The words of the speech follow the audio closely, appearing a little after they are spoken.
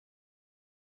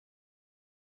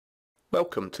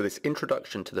Welcome to this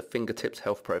introduction to the Fingertips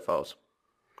Health Profiles.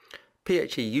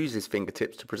 PHE uses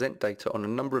Fingertips to present data on a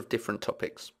number of different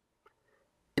topics.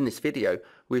 In this video,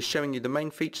 we are showing you the main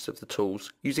features of the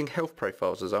tools using health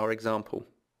profiles as our example.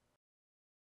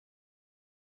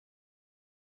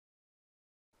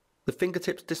 The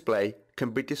Fingertips display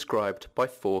can be described by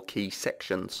four key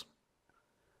sections: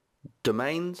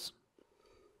 domains,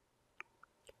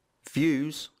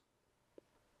 views,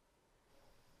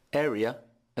 area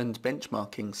and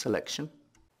benchmarking selection,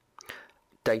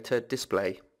 data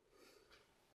display.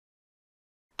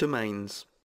 Domains.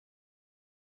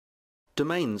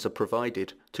 Domains are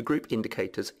provided to group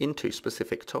indicators into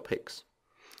specific topics.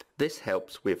 This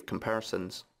helps with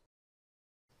comparisons.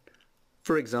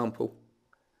 For example,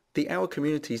 the Our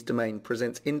Communities domain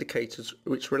presents indicators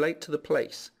which relate to the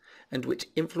place and which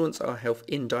influence our health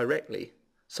indirectly,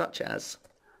 such as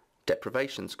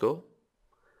deprivation score,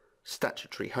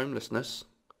 statutory homelessness,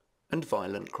 and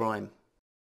violent crime.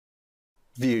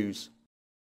 Views.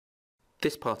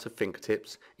 This part of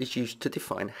Fingertips is used to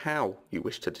define how you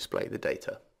wish to display the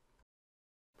data.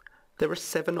 There are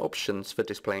 7 options for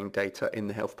displaying data in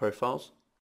the health profiles.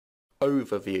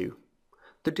 Overview,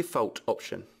 the default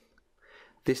option.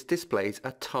 This displays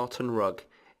a tartan rug,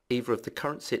 either of the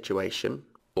current situation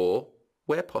or,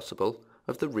 where possible,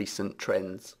 of the recent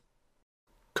trends.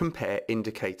 Compare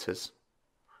indicators.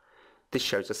 This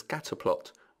shows a scatter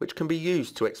plot which can be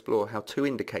used to explore how two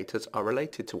indicators are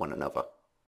related to one another.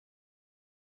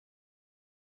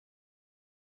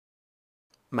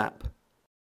 Map.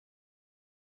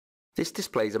 This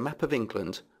displays a map of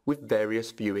England with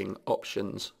various viewing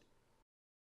options.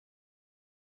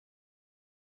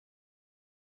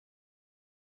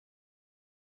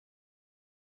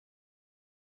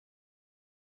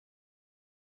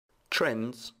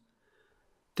 Trends.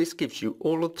 This gives you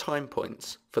all the time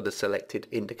points for the selected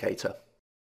indicator.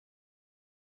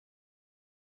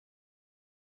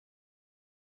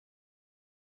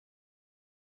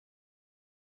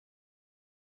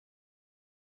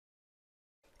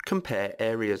 Compare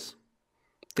areas.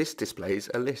 This displays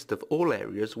a list of all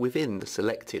areas within the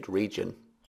selected region.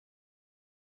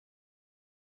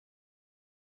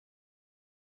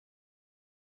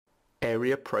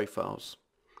 Area profiles.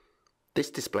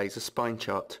 This displays a spine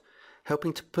chart,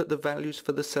 helping to put the values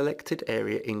for the selected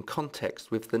area in context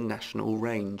with the national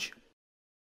range.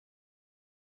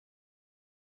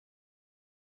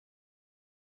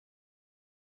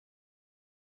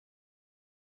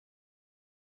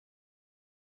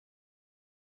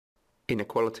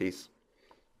 Inequalities.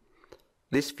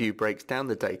 This view breaks down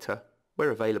the data, where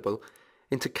available,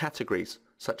 into categories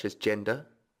such as gender,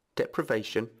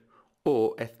 deprivation,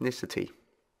 or ethnicity.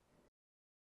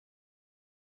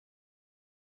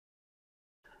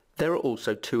 There are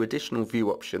also 2 additional view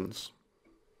options.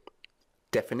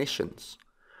 Definitions,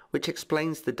 which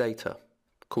explains the data,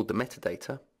 called the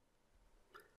metadata,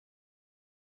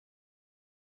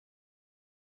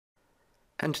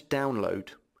 and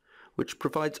download, which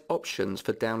provides options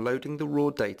for downloading the raw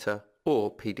data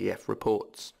or PDF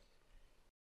reports.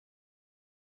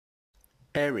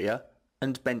 Area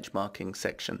and benchmarking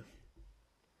section.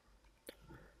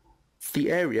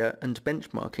 The area and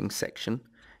benchmarking section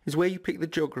is where you pick the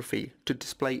geography to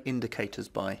display indicators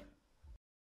by.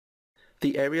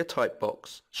 The area type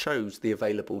box shows the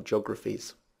available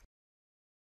geographies.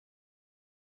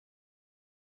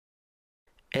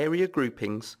 Area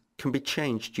groupings can be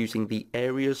changed using the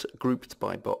Areas Grouped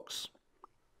By box,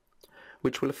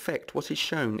 which will affect what is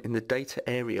shown in the data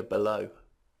area below.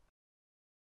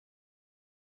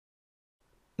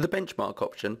 The benchmark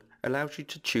option allows you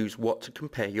to choose what to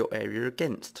compare your area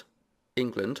against,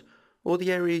 England, or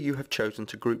the area you have chosen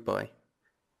to group by.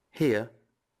 Here,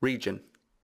 region.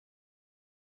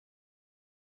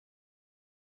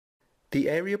 The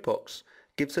area box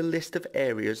gives a list of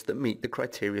areas that meet the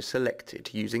criteria selected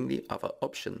using the other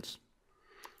options.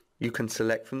 You can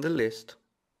select from the list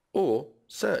or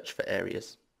search for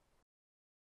areas.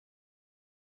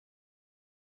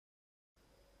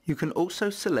 You can also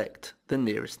select the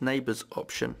nearest neighbours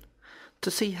option to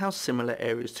see how similar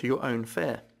areas to your own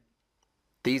fare.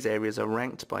 These areas are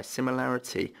ranked by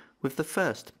similarity, with the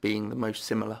first being the most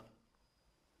similar.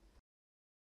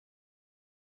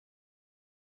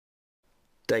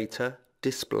 Data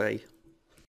display.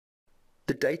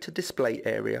 The data display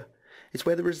area is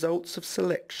where the results of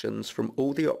selections from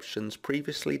all the options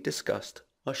previously discussed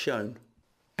are shown.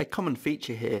 A common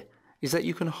feature here is that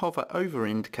you can hover over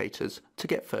indicators to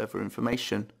get further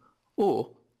information,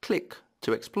 or click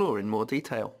to explore in more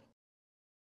detail.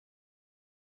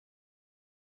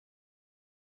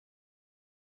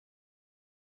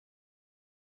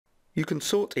 You can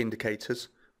sort indicators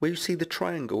where you see the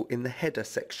triangle in the header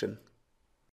section.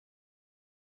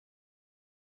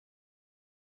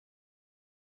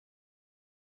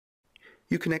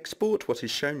 You can export what is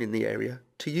shown in the area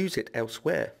to use it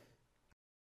elsewhere.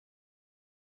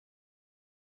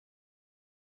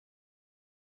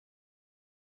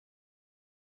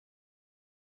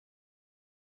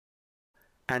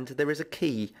 And there is a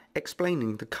key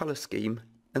explaining the colour scheme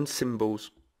and symbols.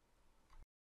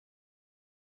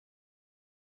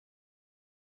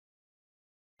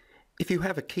 If you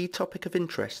have a key topic of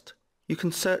interest, you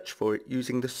can search for it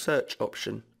using the search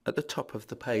option at the top of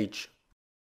the page.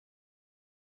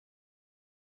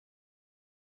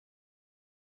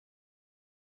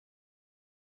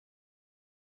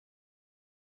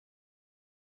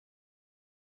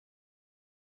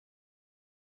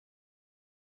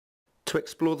 To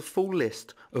explore the full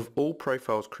list of all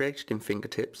profiles created in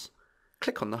Fingertips,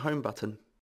 click on the Home button.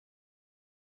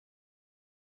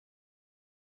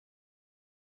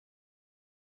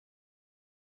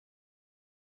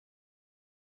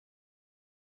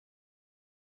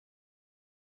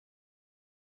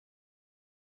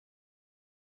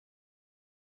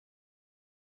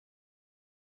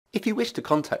 If you wish to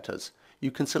contact us,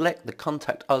 you can select the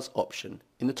Contact Us option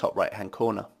in the top right-hand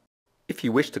corner. If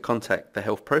you wish to contact the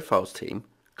Health Profiles team,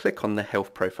 click on the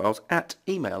Health Profiles at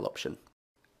Email option.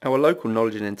 Our local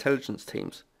knowledge and intelligence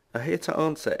teams are here to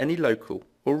answer any local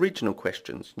or regional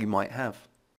questions you might have.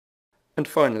 And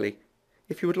finally,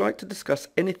 if you would like to discuss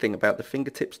anything about the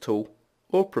Fingertips tool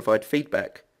or provide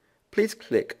feedback, please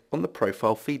click on the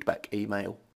Profile Feedback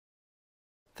email.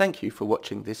 Thank you for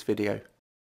watching this video.